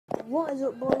What is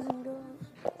up, boys and girls?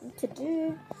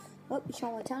 Today, you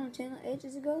saw my channel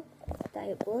ages ago that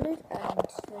I uploaded,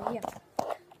 and yeah,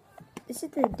 this is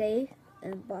the day,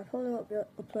 but I probably won't be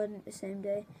uploading it the same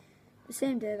day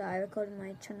that I recorded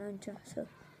my channel.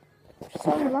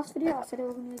 So in the last video, I said I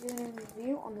was going to be doing a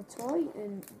review on the toy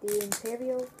and the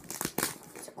Imperial.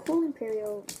 It's a cool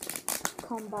Imperial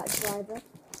combat driver,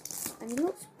 and he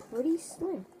looks pretty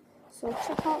slim. So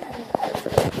check out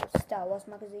the Star Wars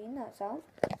magazine that's out.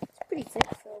 It's pretty sick,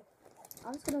 so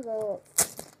I'm just gonna go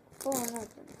full on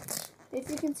open. If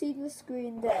you can see the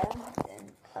screen there,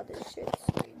 then I'll just show the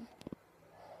screen.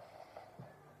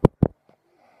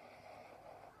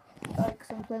 Because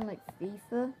I'm playing like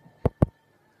FIFA.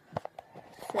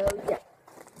 So yeah.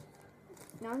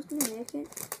 Now I'm just gonna make it.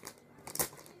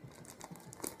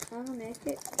 I'm gonna make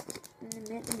it. I'm gonna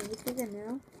make the minifigure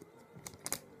now.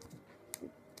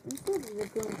 I'm sure there's a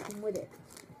gun come with it.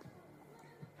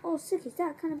 Oh, sick, is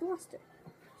that kind of blaster?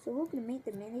 So we're going to make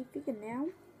the minifigure now.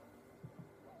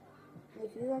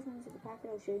 If you guys want to see the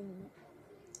packet, I'll show you in a minute.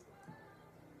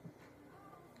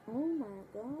 Oh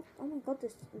my god,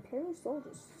 this Imperial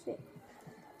Soldier's sick.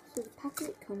 So the packet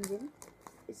it comes in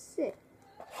is sick.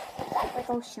 It's like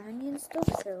all shiny and stuff,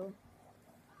 so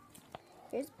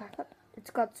here's the packet. It's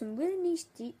got some really nice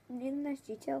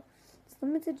detail. It's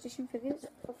limited edition figures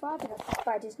so far, but that's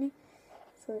by Disney.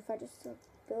 So if I just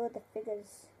build the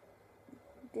figures,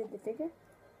 build the figure.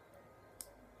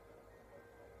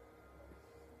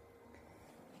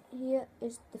 Here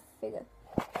is the figure.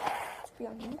 Let's be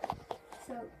on here.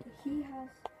 So he has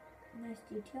nice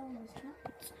detail on his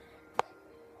hat.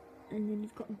 And then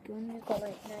you've got a gun, you've got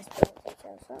like nice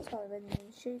detail. So that's all I really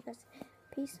need to show you guys.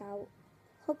 Peace out.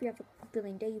 Hope you have a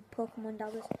brilliant day, you Pokemon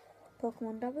dabbers. Hope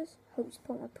you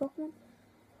support my Pokemon.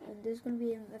 And there's going to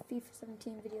be a FIFA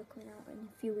 17 video coming out in a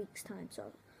few weeks' time.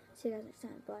 So see you guys next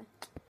time. Bye.